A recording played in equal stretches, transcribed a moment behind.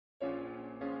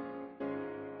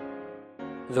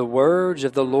The words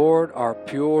of the Lord are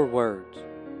pure words,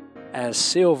 as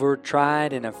silver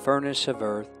tried in a furnace of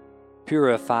earth,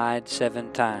 purified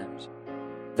 7 times.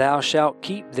 Thou shalt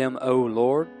keep them, O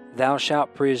Lord, thou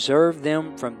shalt preserve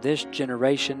them from this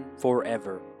generation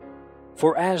forever.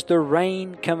 For as the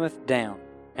rain cometh down,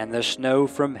 and the snow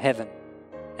from heaven,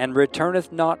 and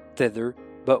returneth not thither,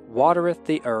 but watereth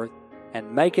the earth,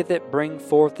 and maketh it bring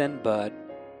forth and bud,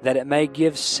 that it may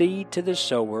give seed to the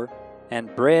sower,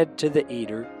 and bread to the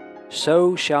eater,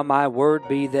 so shall my word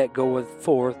be that goeth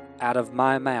forth out of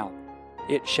my mouth.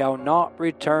 It shall not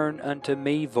return unto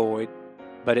me void,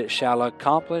 but it shall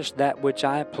accomplish that which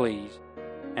I please,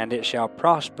 and it shall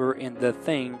prosper in the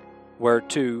thing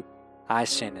whereto I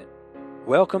sent it.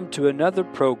 Welcome to another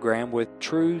program with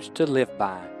Truths to Live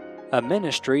By, a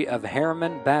ministry of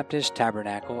Harriman Baptist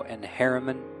Tabernacle in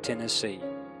Harriman, Tennessee.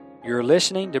 You're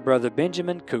listening to Brother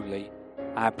Benjamin Cooley.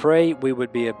 I pray we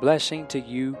would be a blessing to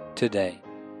you today.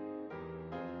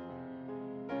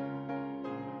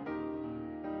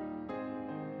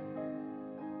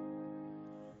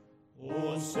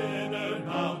 O sinner,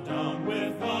 bow down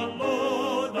with the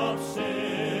load of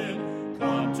sin.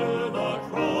 Come to the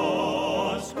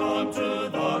cross, come to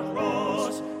the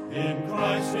cross. In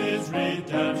Christ is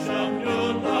redemption,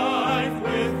 new life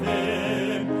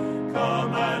within.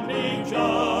 Come and be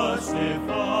justified,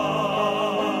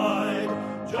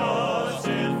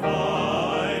 justified,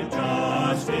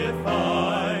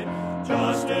 justified,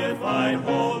 justified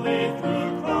wholly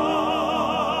through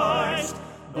Christ.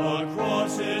 The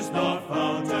cross is the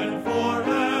fountain for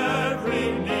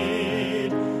every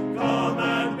need. Come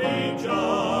and be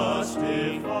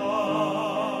justified.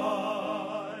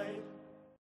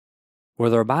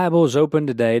 With our Bibles open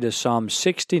today to Psalm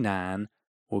 69,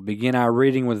 we'll begin our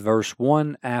reading with verse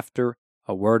 1 after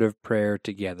a word of prayer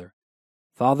together.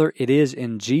 Father, it is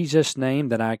in Jesus' name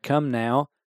that I come now,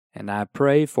 and I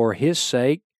pray for His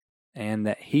sake and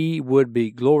that He would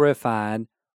be glorified.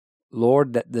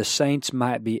 Lord, that the saints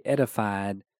might be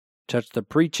edified. Touch the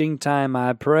preaching time,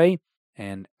 I pray,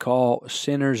 and call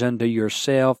sinners unto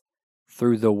yourself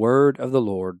through the word of the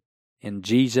Lord. In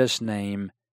Jesus'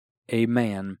 name,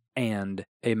 amen and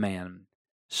amen.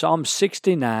 Psalm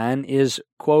 69 is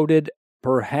quoted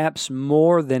perhaps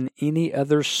more than any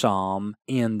other psalm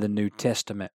in the New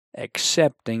Testament,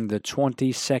 excepting the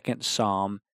 22nd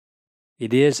Psalm.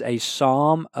 It is a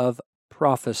psalm of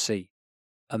prophecy,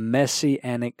 a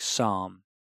messianic psalm.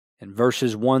 In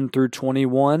verses 1 through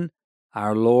 21,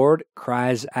 our Lord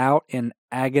cries out in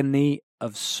agony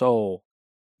of soul.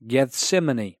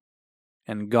 Gethsemane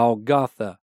and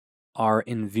Golgotha are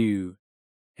in view.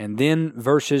 And then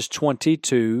verses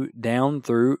 22 down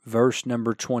through verse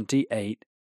number 28,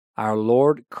 our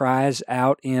Lord cries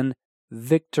out in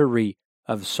victory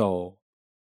of soul.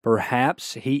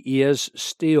 Perhaps He is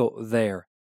still there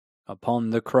upon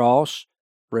the cross,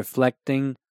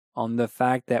 reflecting on the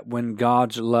fact that when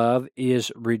God's love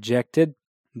is rejected,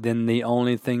 then the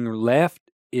only thing left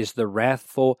is the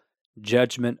wrathful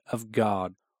judgment of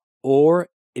God. Or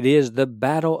it is the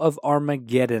battle of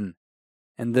Armageddon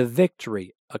and the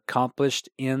victory accomplished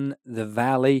in the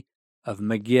valley of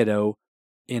Megiddo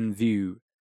in view.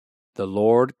 The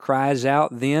Lord cries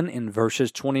out then in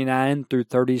verses 29 through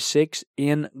 36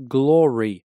 in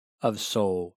glory of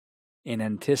soul, in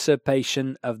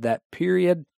anticipation of that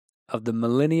period of the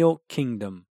millennial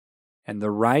kingdom and the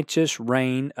righteous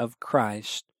reign of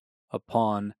Christ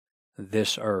upon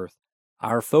this earth.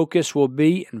 Our focus will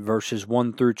be in verses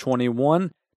 1 through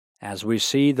 21 as we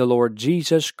see the Lord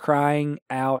Jesus crying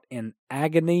out in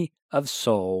agony of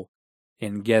soul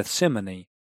in Gethsemane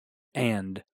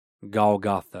and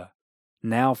Golgotha.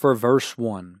 Now for verse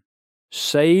 1.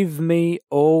 Save me,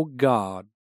 O God,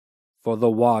 for the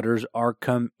waters are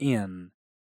come in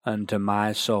unto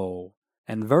my soul.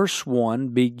 And verse 1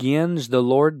 begins the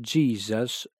Lord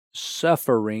Jesus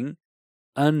suffering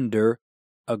under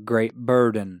a great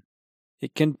burden.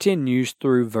 It continues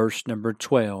through verse number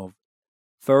 12.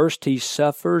 First, He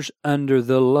suffers under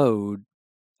the load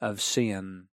of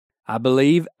sin. I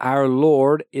believe our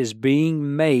Lord is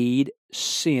being made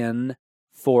sin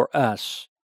for us.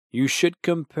 You should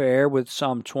compare with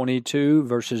Psalm 22,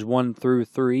 verses 1 through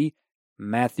 3,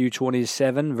 Matthew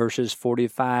 27, verses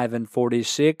 45 and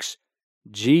 46.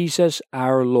 Jesus,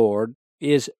 our Lord,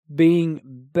 is being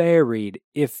buried,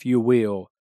 if you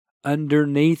will,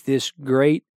 underneath this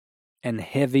great and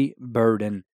heavy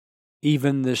burden,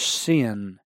 even the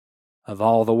sin of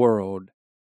all the world.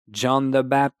 John the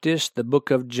Baptist, the book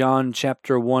of John,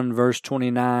 chapter 1, verse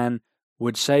 29,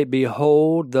 would say,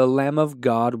 Behold the Lamb of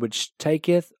God, which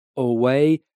taketh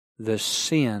away the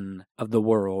sin of the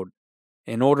world.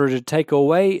 In order to take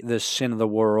away the sin of the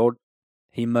world,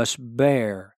 He must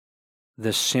bear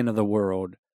the sin of the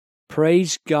world.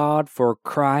 Praise God for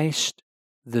Christ,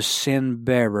 the sin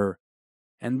bearer.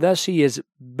 And thus he is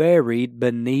buried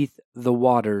beneath the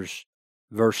waters.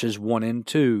 Verses 1 and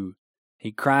 2.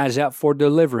 He cries out for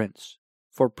deliverance,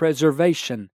 for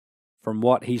preservation from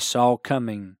what he saw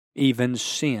coming, even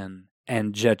sin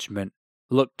and judgment.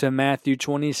 Look to Matthew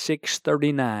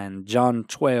 26:39, John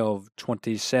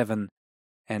 12:27,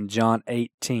 and John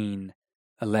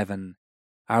 18:11.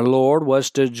 Our Lord was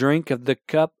to drink of the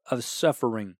cup of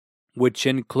suffering, which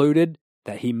included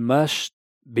that he must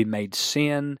be made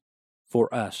sin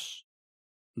for us.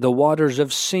 The waters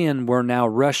of sin were now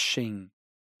rushing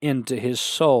into his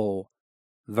soul.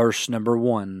 Verse number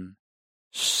 1.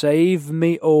 Save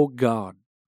me, O God,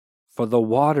 for the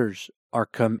waters are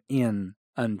come in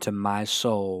unto my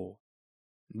soul.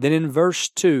 Then in verse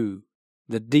 2,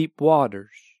 the deep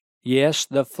waters, yes,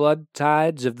 the flood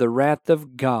tides of the wrath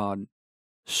of God,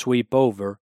 sweep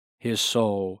over his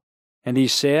soul. And he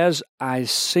says, I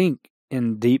sink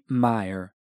in deep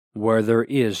mire, where there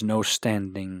is no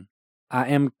standing. I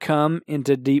am come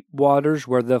into deep waters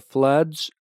where the floods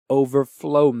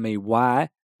overflow me. Why?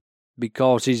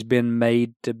 Because he's been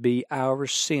made to be our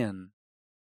sin,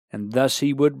 and thus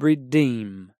he would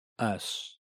redeem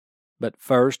us. But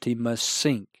first he must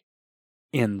sink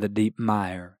in the deep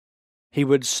mire. He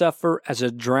would suffer as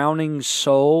a drowning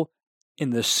soul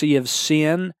in the sea of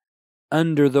sin,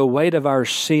 under the weight of our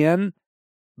sin,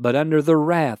 but under the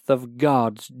wrath of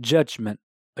God's judgment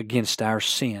against our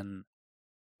sin.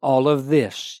 All of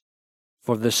this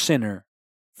for the sinner,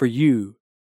 for you,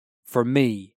 for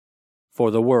me,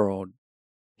 for the world.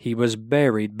 He was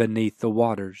buried beneath the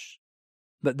waters.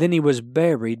 But then he was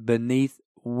buried beneath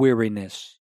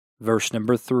weariness. Verse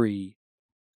number 3.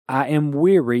 I am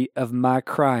weary of my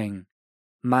crying.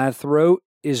 My throat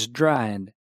is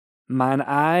dried. Mine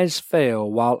eyes fail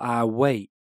while I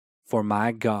wait for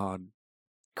my God.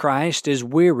 Christ is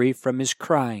weary from his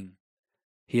crying.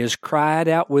 He has cried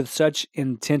out with such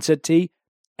intensity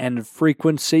and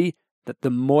frequency that the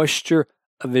moisture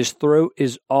of his throat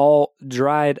is all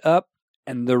dried up,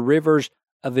 and the rivers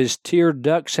of his tear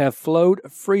ducts have flowed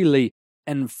freely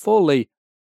and fully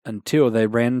until they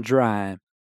ran dry.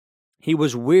 He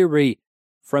was weary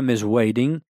from his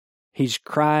waiting. He's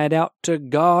cried out to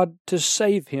God to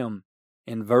save him.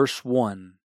 In verse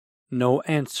 1, no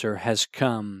answer has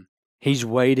come. He's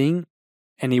waiting,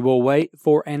 and he will wait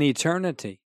for an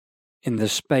eternity. In the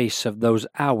space of those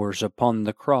hours upon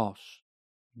the cross,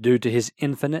 due to his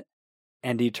infinite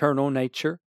and eternal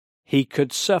nature, he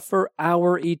could suffer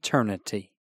our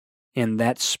eternity in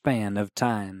that span of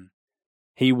time.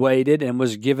 He waited and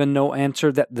was given no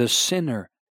answer that the sinner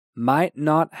might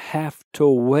not have to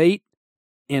wait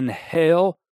in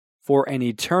hell for an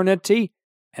eternity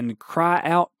and cry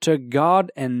out to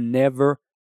God and never,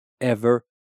 ever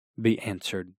be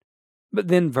answered. But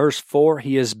then verse 4,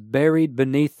 he is buried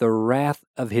beneath the wrath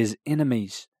of his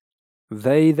enemies.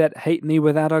 They that hate me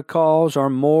without a cause are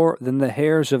more than the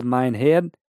hairs of mine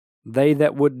head. They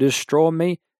that would destroy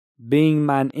me, being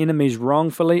mine enemies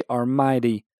wrongfully, are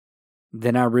mighty.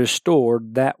 Then I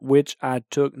restored that which I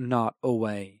took not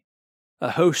away.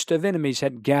 A host of enemies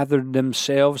had gathered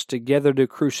themselves together to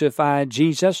crucify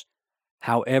Jesus.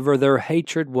 However, their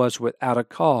hatred was without a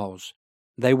cause.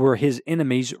 They were his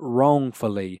enemies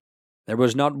wrongfully. There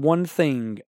was not one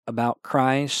thing about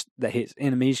Christ that his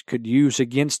enemies could use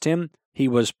against him. He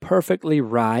was perfectly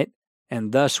right,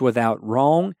 and thus without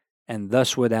wrong, and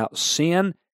thus without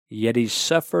sin, yet he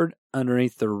suffered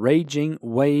underneath the raging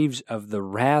waves of the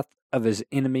wrath of his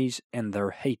enemies and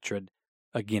their hatred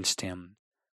against him.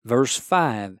 Verse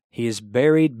 5, he is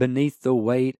buried beneath the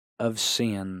weight of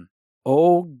sin.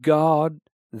 O God,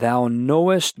 thou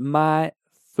knowest my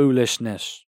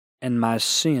foolishness, and my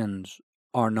sins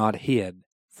are not hid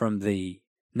from thee.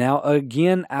 Now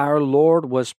again our Lord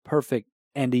was perfect,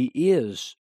 and he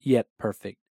is yet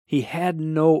perfect. He had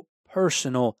no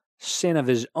personal sin of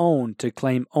his own to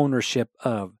claim ownership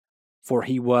of, for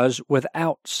he was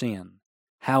without sin.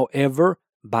 However,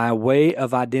 by way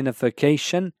of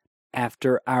identification,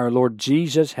 after our Lord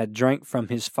Jesus had drank from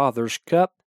his Father's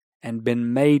cup and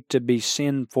been made to be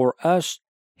sin for us,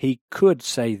 he could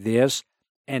say this,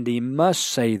 and he must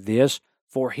say this,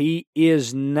 for he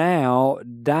is now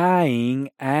dying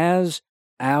as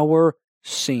our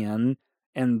sin,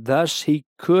 and thus he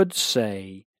could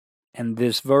say, and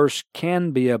this verse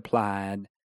can be applied,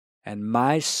 and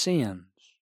my sins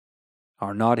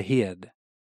are not hid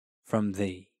from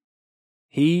thee.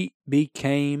 He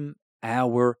became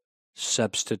our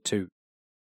substitute,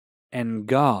 and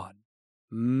God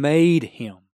made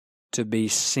him to be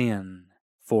sin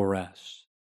for us.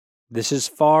 This is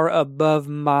far above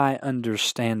my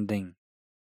understanding,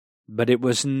 but it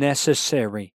was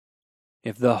necessary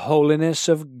if the holiness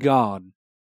of God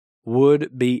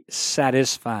would be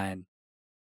satisfied.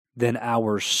 Then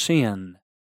our sin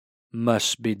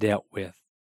must be dealt with.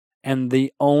 And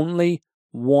the only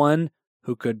one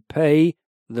who could pay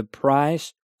the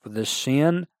price for the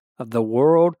sin of the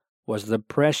world was the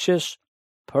precious,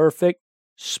 perfect,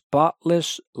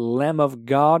 spotless Lamb of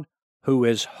God, who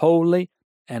is holy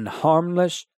and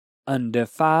harmless,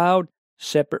 undefiled,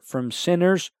 separate from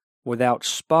sinners, without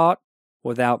spot,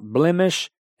 without blemish,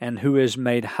 and who is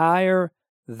made higher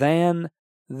than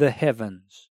the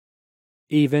heavens.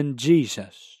 Even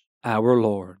Jesus, our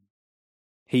Lord.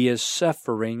 He is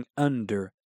suffering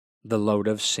under the load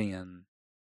of sin.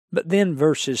 But then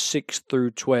verses 6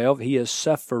 through 12, he is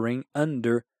suffering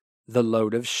under the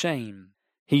load of shame.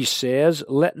 He says,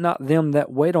 "Let not them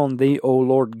that wait on thee, O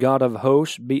Lord God of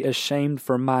hosts, be ashamed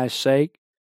for my sake.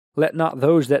 Let not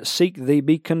those that seek thee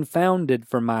be confounded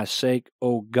for my sake,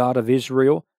 O God of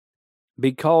Israel.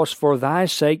 Because for thy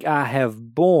sake I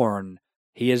have borne,"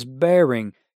 he is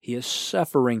bearing, he is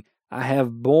suffering, "I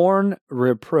have borne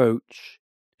reproach.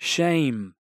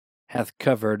 Shame hath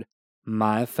covered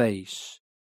my face."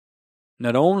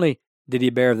 Not only did he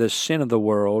bear the sin of the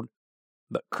world,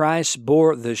 but Christ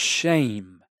bore the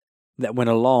shame that went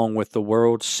along with the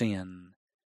world's sin.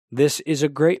 This is a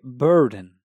great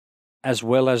burden, as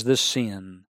well as the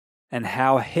sin, and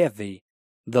how heavy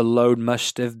the load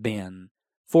must have been.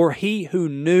 For he who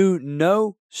knew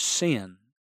no sin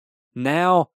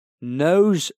now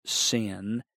knows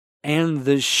sin and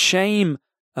the shame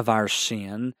of our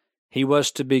sin. He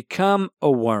was to become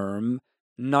a worm,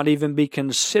 not even be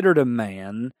considered a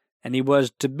man, and he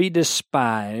was to be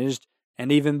despised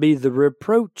and even be the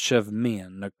reproach of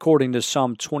men. According to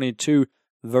Psalm 22,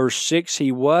 verse 6,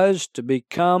 he was to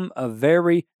become a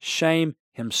very shame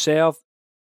himself,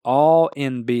 all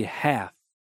in behalf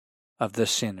of the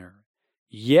sinner.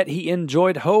 Yet he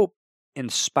enjoyed hope in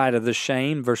spite of the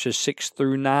shame, verses 6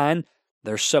 through 9,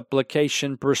 their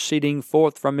supplication proceeding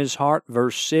forth from his heart,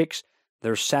 verse 6,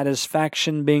 their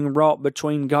satisfaction being wrought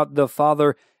between God the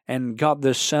Father and God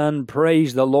the Son.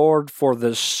 Praise the Lord for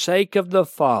the sake of the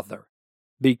Father,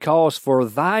 because for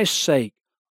thy sake,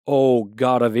 O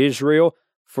God of Israel,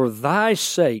 for thy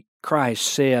sake, Christ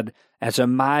said, as a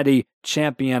mighty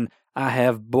champion, I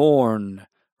have borne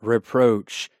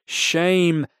reproach.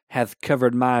 Shame hath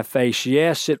covered my face.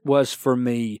 Yes, it was for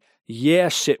me.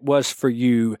 Yes, it was for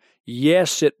you.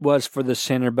 Yes, it was for the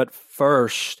sinner. But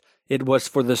first, it was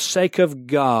for the sake of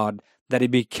God that he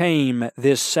became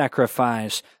this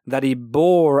sacrifice, that he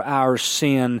bore our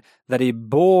sin, that he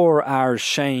bore our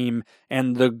shame,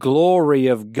 and the glory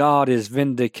of God is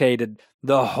vindicated.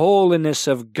 The holiness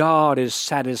of God is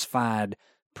satisfied.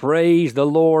 Praise the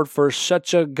Lord for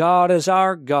such a God as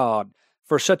our God,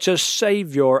 for such a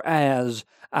Savior as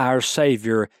our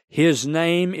Savior. His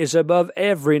name is above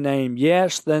every name.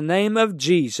 Yes, the name of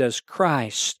Jesus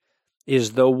Christ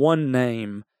is the one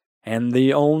name and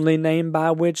the only name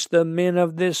by which the men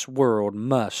of this world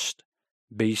must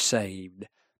be saved.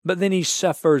 But then he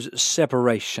suffers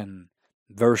separation.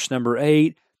 Verse number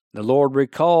 8, the Lord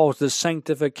recalls the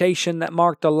sanctification that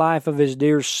marked the life of his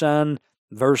dear Son.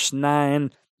 Verse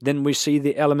 9, then we see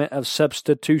the element of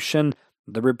substitution.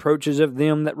 The reproaches of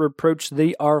them that reproach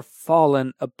thee are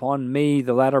fallen upon me,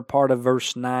 the latter part of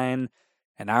verse 9.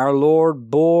 And our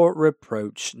Lord bore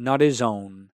reproach, not his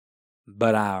own,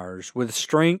 but ours. With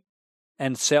strength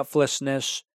and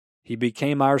selflessness, he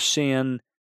became our sin,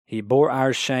 he bore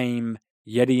our shame,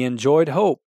 yet he enjoyed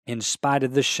hope in spite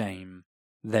of the shame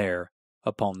there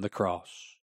upon the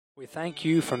cross. We thank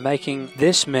you for making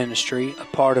this ministry a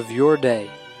part of your day.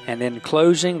 And in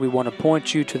closing, we want to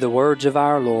point you to the words of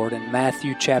our Lord in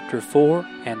Matthew chapter 4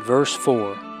 and verse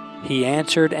 4. He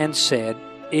answered and said,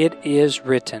 It is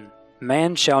written,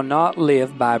 Man shall not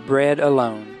live by bread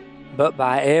alone, but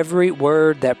by every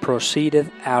word that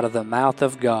proceedeth out of the mouth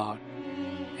of God.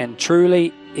 And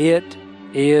truly it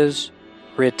is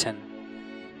written.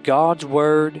 God's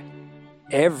word,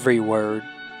 every word,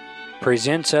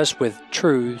 presents us with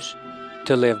truths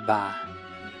to live by.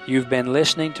 You've been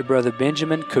listening to Brother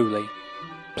Benjamin Cooley.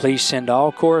 Please send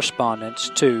all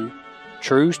correspondence to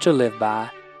Truths to Live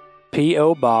By,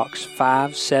 P.O. Box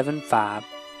 575,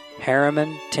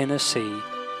 Harriman, Tennessee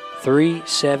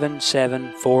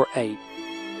 37748.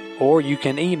 Or you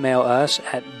can email us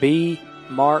at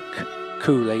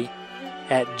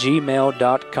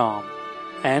bmarkcooley@gmail.com.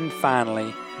 And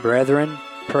finally, brethren,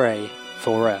 pray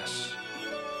for us.